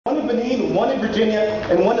Benin, one in Virginia,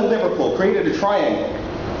 and one in Liverpool, created a triangle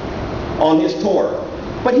on his tour.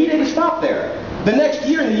 But he didn't stop there. The next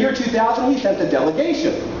year, in the year 2000, he sent a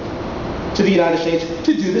delegation to the United States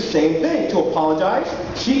to do the same thing, to apologize,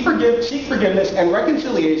 seek forgiveness and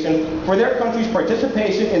reconciliation for their country's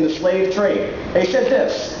participation in the slave trade. They said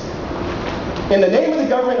this: "In the name of the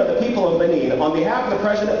government of the people of Benin, on behalf of the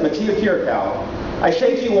President Mathieu Kebreau, I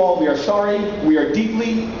say to you all, we are sorry, we are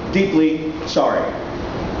deeply, deeply sorry."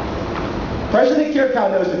 President Kebreau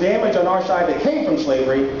knows the damage on our side that came from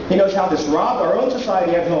slavery. He knows how this robbed our own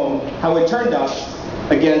society at home, how it turned us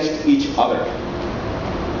against each other.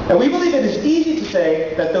 And we believe it is easy to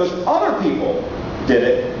say that those other people did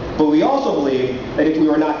it, but we also believe that if we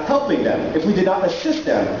were not helping them, if we did not assist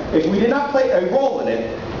them, if we did not play a role in it,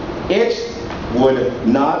 it would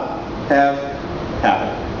not have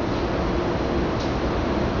happened.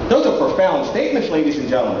 Those are profound statements, ladies and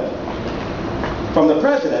gentlemen, from the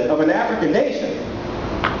president of an African nation.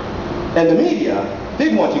 And the media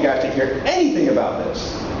didn't want you guys to hear anything about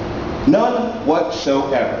this. None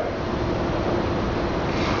whatsoever.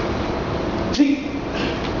 See,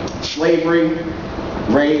 slavery,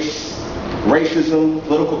 race, racism,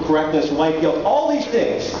 political correctness, white guilt, all these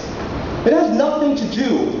things, it has nothing to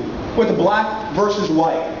do with black versus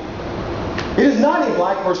white. It is not a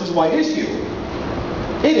black versus white issue.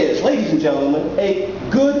 It is, ladies and gentlemen, a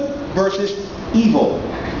good versus evil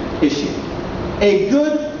issue. A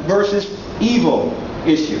good versus evil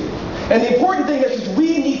issue. And the important thing is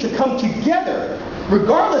we need to come together,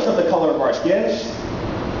 regardless of the color of our skins,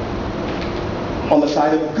 on the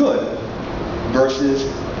side of good versus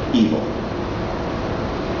evil.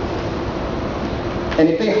 And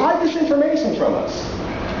if they hide this information from us,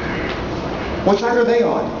 what side are they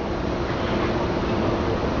on?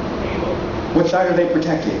 What side are they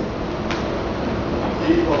protecting?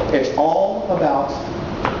 It's all about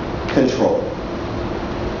control.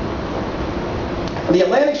 The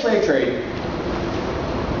Atlantic slave trade,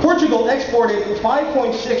 Portugal exported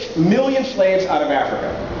 5.6 million slaves out of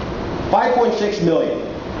Africa. 5.6 million.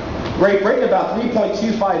 Great Britain about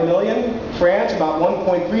 3.25 million. France about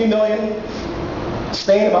 1.3 million.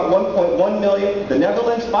 Spain about 1.1 million. The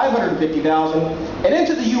Netherlands 550,000. And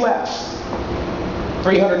into the U.S.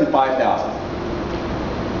 305,000.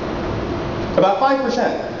 About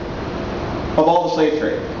 5% of all the slave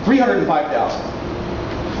trade. 305,000.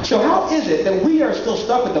 So how is it that we are still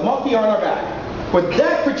stuck with the monkey on our back, with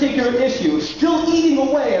that particular issue still eating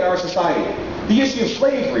away at our society? The issue of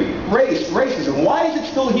slavery, race, racism, why is it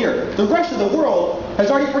still here? The rest of the world has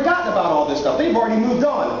already forgotten about all this stuff. They've already moved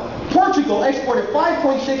on. Portugal exported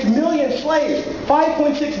 5.6 million slaves.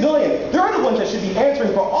 5.6 million. They're the ones that should be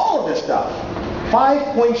answering for all of this stuff.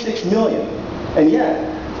 5.6 million. And yet,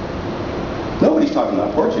 nobody's talking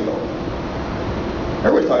about Portugal.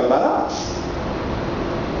 Everybody's talking about us.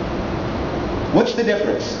 What's the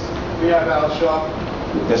difference? We have Al Shaw.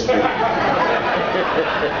 That's true.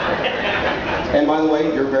 And by the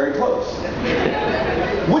way, you're very close.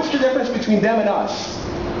 What's the difference between them and us?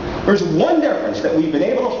 There's one difference that we've been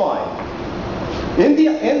able to find in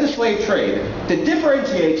the slave trade that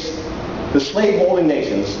differentiates the slave-holding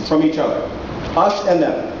nations from each other, us and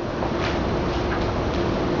them.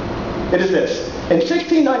 It is this. In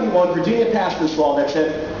 1691, Virginia passed this law that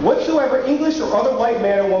said, "Whatsoever English or other white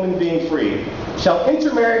man or woman being free shall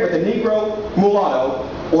intermarry with a Negro, mulatto,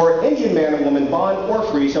 or Indian man or woman, bond or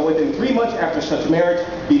free, shall within 3 months after such marriage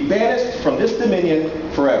be banished from this dominion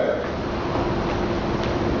forever."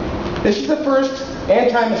 This is the first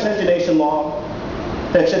anti-miscegenation law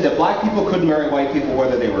that said that black people couldn't marry white people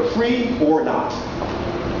whether they were free or not.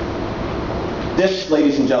 This,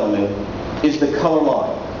 ladies and gentlemen, is the color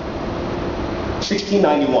line.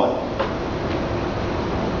 1691.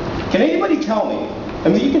 Can anybody tell me, I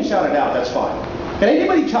mean, you can shout it out, that's fine. Can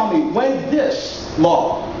anybody tell me when this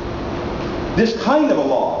law, this kind of a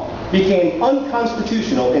law, became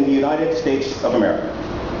unconstitutional in the United States of America?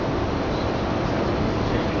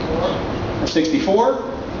 64?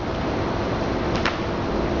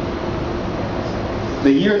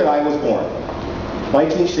 The year that I was born,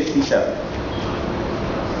 1967.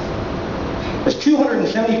 It's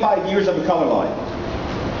 275 years of the color line.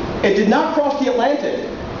 It did not cross the Atlantic.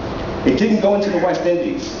 It didn't go into the West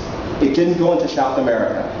Indies. It didn't go into South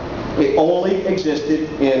America. It only existed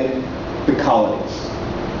in the colonies.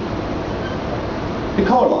 The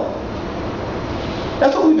color line.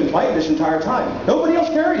 That's what we've been fighting this entire time. Nobody else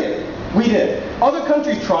carried it. We did. Other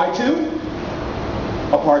countries tried to.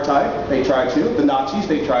 Apartheid, they tried to. The Nazis,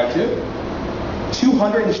 they tried to.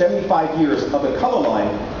 275 years of the color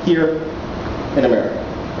line here in America.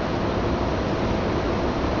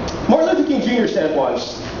 Martin Luther King Jr. said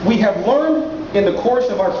once, we have learned in the course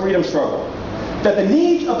of our freedom struggle that the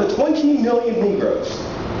needs of the 20 million Negroes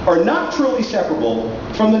are not truly separable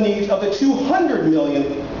from the needs of the 200 million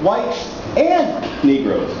whites and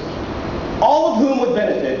Negroes, all of whom would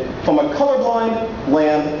benefit from a colorblind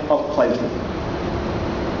land of plenty.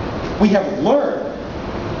 We have learned,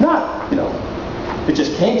 not, it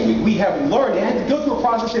just came to me, we have learned, and had to go through a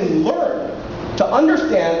process and learn to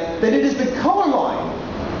understand that it is the color line,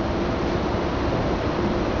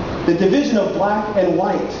 the division of black and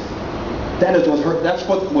white, that's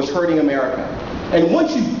what was hurting America. And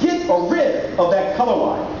once you get rid of that color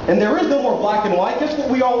line, and there is no more black and white, guess what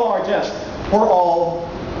we all are, Jess? We're all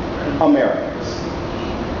Americans.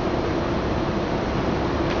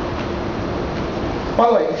 By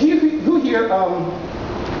the way, who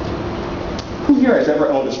here has ever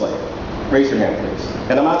owned a slave? Raise your hand, please.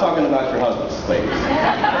 And I'm not talking about your husbands, ladies.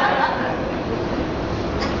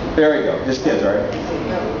 There you go. Just kids, right?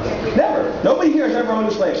 Never. Nobody here has ever owned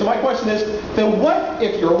a slave. So my question is, then what,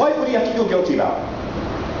 if you're white, what do you have to feel guilty about?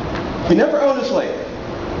 You never owned a slave.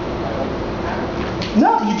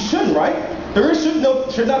 No, you shouldn't, right? There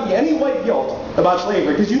should not be any white guilt about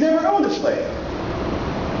slavery because you never owned a slave.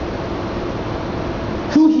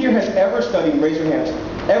 Who here has ever studied, raise your hands,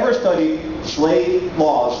 ever studied slave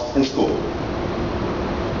laws in school?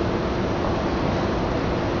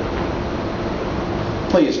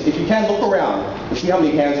 Please, if you can, look around and see how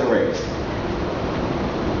many hands are raised.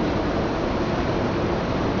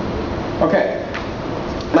 Okay.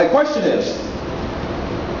 My question is,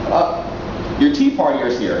 your Tea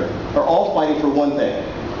Partiers here are all fighting for one thing,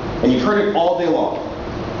 and you've heard it all day long.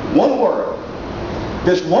 One word.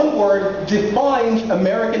 This one word defines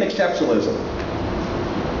American exceptionalism.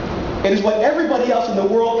 It is what everybody else in the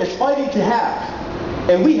world is fighting to have.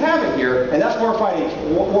 And we have it here, and that's what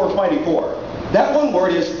we're fighting for. That one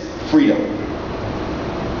word is freedom.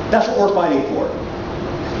 That's what we're fighting for.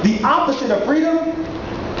 The opposite of freedom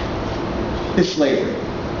is slavery.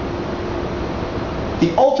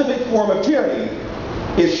 The ultimate form of tyranny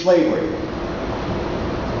is slavery.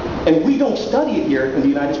 And we don't study it here in the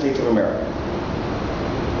United States of America.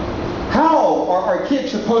 How are our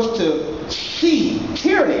kids supposed to see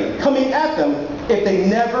tyranny coming at them if they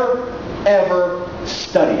never, ever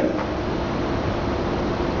study it?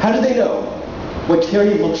 How do they know what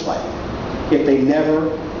tyranny looks like if they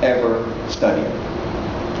never, ever study it?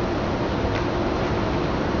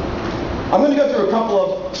 I'm going to go through a couple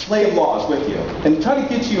of slave laws with you and try to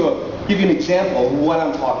give you an example of what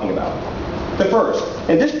I'm talking about. The first,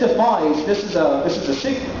 and this defines,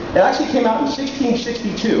 it actually came out in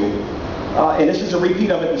 1662, and this is a repeat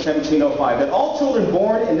of it in 1705, that all children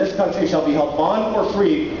born in this country shall be held bond or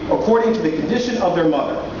free according to the condition of their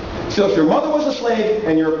mother. So if your mother was a slave,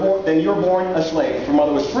 then you're born a slave. If your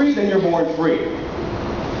mother was free, then you're born free.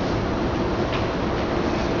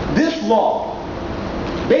 This law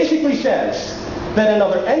basically says that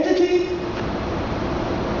another entity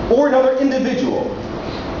or another individual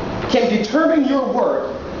can determine your worth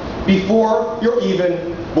before you're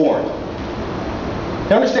even born.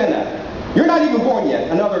 Now understand that. You're not even born yet.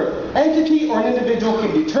 Another entity or an individual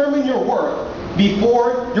can determine your worth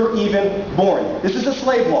before you're even born. This is a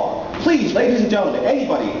slave law. Please, ladies and gentlemen,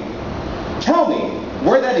 anybody, tell me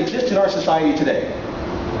where that exists in our society today.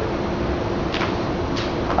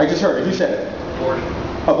 I just heard it. Who said it?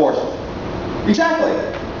 Abortion. Exactly.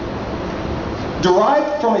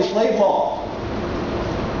 Derived from a slave law.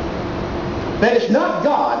 That it's not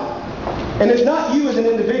God, and it's not you as an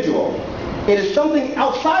individual. It is something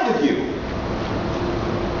outside of you.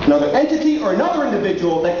 Another entity or another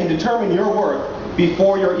individual that can determine your worth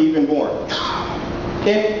before you're even born.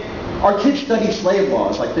 If our kids study slave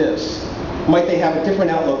laws like this, might they have a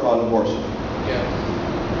different outlook on abortion? Yeah.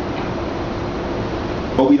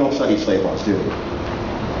 But we don't study slave laws, do we?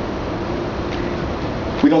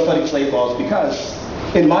 We don't study slave laws because,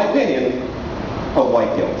 in my opinion, of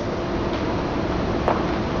white guilt.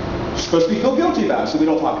 It's supposed to be feel guilty about it, so we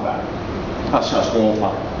don't talk about it. Hush, we won't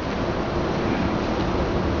talk about it.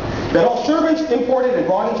 That all servants imported and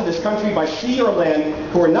brought into this country by sea or land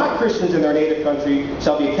who are not Christians in their native country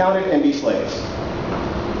shall be accounted and be slaves.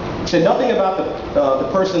 It said nothing about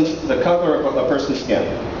the color of a person's skin.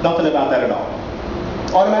 Nothing about that at all.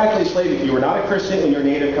 Automatically slave if you were not a Christian in your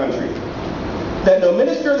native country. That no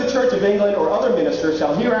minister of the Church of England or other minister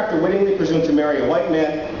shall hereafter wittingly presume to marry a white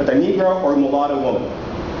man with a Negro or a mulatto woman,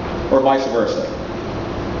 or vice versa.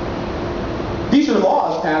 These are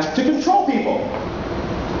laws passed to control people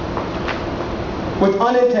with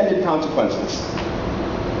unintended consequences.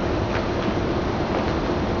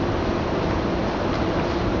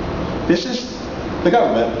 This is the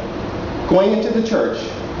government going into the church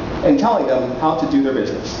and telling them how to do their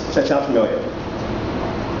business. Does that sound familiar?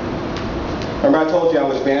 Remember I told you I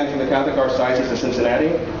was banned from the Catholic Archdiocese of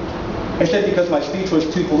Cincinnati? I said because my speech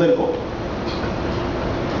was too political.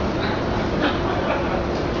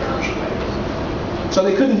 So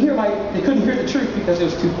they couldn't hear the truth because it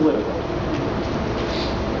was too political.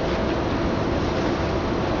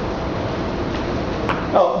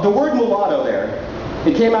 Oh, the word mulatto there,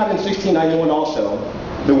 it came out in 1691 also,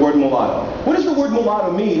 the word mulatto. What does the word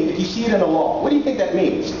mulatto mean if you see it in a law? What do you think that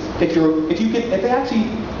means? If they actually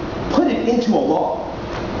put it into a law,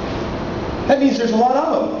 that means there's a lot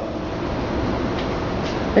of them.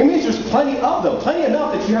 It means there's plenty of them, plenty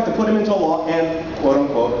enough that you have to put them into a law and, quote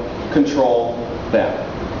unquote, control them.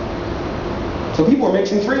 So people were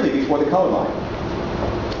mixing freely before the color line.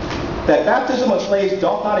 That baptism of slaves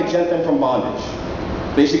doth not exempt them from bondage.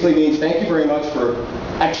 Basically means thank you very much for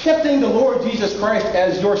accepting the Lord Jesus Christ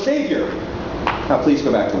as your Savior. Now please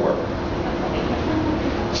go back to work.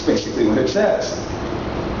 That's basically what it says.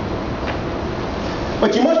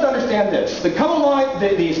 But you must understand this. The color line,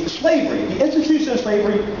 the slavery, the institution of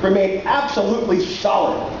slavery remained absolutely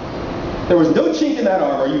solid. There was no chink in that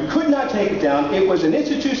armor. You could not take it down. It was an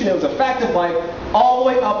institution. It was a fact of life all the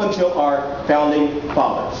way up until our founding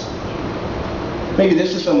fathers. Maybe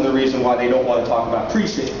this is some of the reason why they don't want to talk about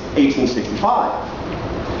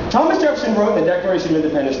pre-1865. Thomas Jefferson wrote in the Declaration of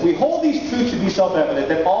Independence, "We hold these truths to be self-evident,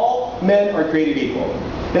 that all men are created equal,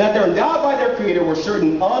 and that they're endowed by their Creator with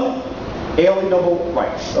certain unalienable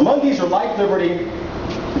rights. Among these are life, liberty,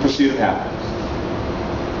 and pursuit of happiness."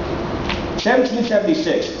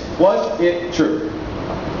 1776. Was it true?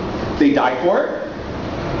 They died for it.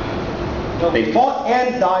 They fought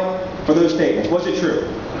and died for those statements. Was it true?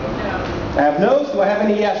 I have no's. Do I have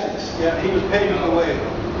any yeses? Yeah, he was paving the way.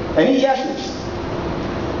 Any yeses?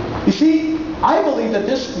 You see, I believe that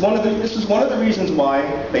this is one of the reasons why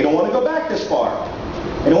they don't want to go back this far.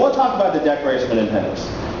 They don't want to talk about the Declaration of Independence.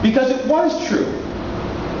 Because it was true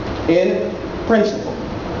in principle,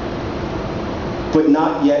 but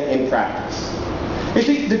not yet in practice. You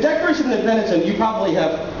see, the Declaration of Independence, and you probably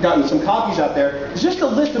have gotten some copies out there, is just a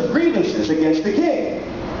list of grievances against the king.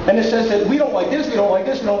 And it says that we don't like this, we don't like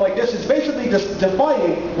this, we don't like this. It's basically just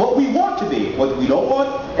defining what we want to be, what we don't want,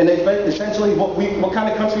 and essentially what kind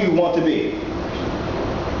of country we want to be.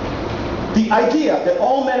 The idea that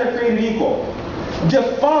all men are created equal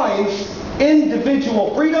defines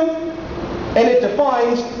individual freedom, and it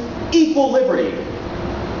defines equal liberty.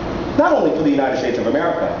 Not only for the United States of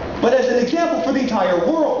America, but as an example for the entire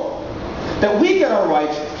world. That we get our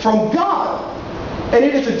rights from God. And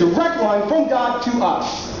it is a direct line from God to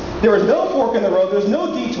us. There is no fork in the road. There's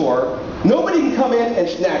no detour. Nobody can come in and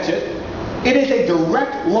snatch it. It is a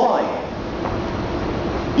direct line.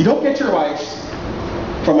 You don't get your rights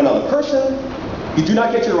from another person. You do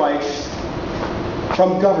not get your rights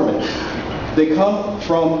from government. They come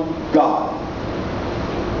from God.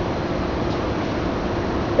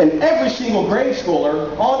 And every single grade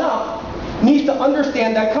schooler on up needs to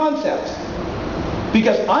understand that concept.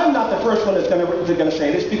 Because I'm not the first one that's going to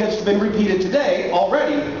say this, because it's been repeated today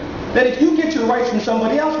already, that if you get your rights from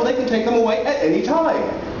somebody else, well, they can take them away at any time.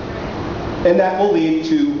 And that will lead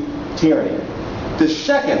to tyranny. The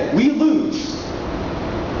second we lose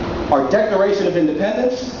our Declaration of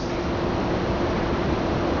Independence,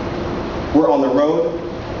 we're on the road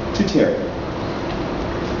to tyranny.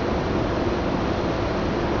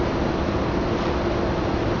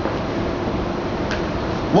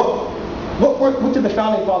 What did the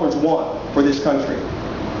Founding Fathers want for this country?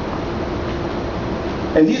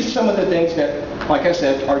 And these are some of the things that, like I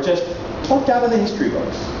said, are just plucked out of the history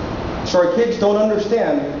books. So our kids don't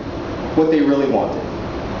understand what they really wanted.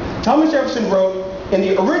 Thomas Jefferson wrote in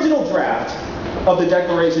the original draft of the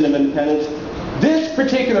Declaration of Independence this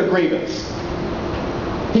particular grievance.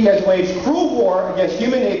 He has waged cruel war against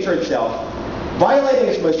human nature itself, violating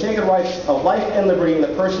its most sacred rights of life and liberty in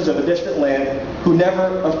the persons of a distant land who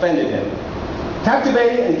never offended him,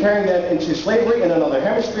 captivating and carrying them into slavery in another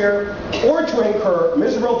hemisphere, or to incur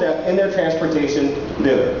miserable death in their transportation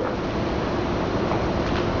thither.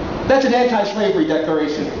 That's an anti-slavery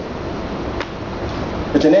declaration.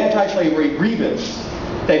 It's an anti-slavery grievance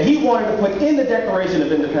that he wanted to put in the Declaration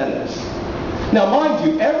of Independence. Now, mind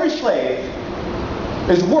you, every slave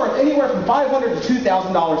is worth anywhere from $500 to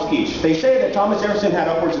 $2,000 each. They say that Thomas Jefferson had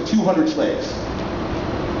upwards of 200 slaves.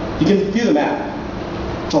 You can do the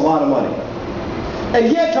math. It's a lot of money.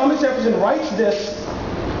 And yet Thomas Jefferson writes this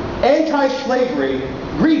anti-slavery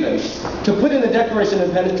grievance to put in the Declaration of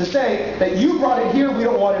Independence to say that you brought it here, we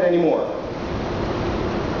don't want it anymore.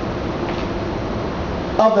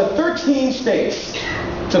 Of the 13 states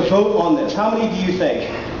to vote on this, how many do you think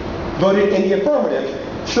voted in the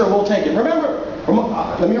affirmative, sure, we'll take it. Remember,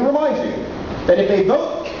 let me remind you, that if they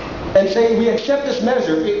vote and say we accept this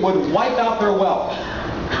measure, it would wipe out their wealth.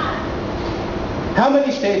 How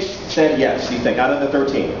many states said yes, you think, out of the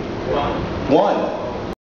 13? One.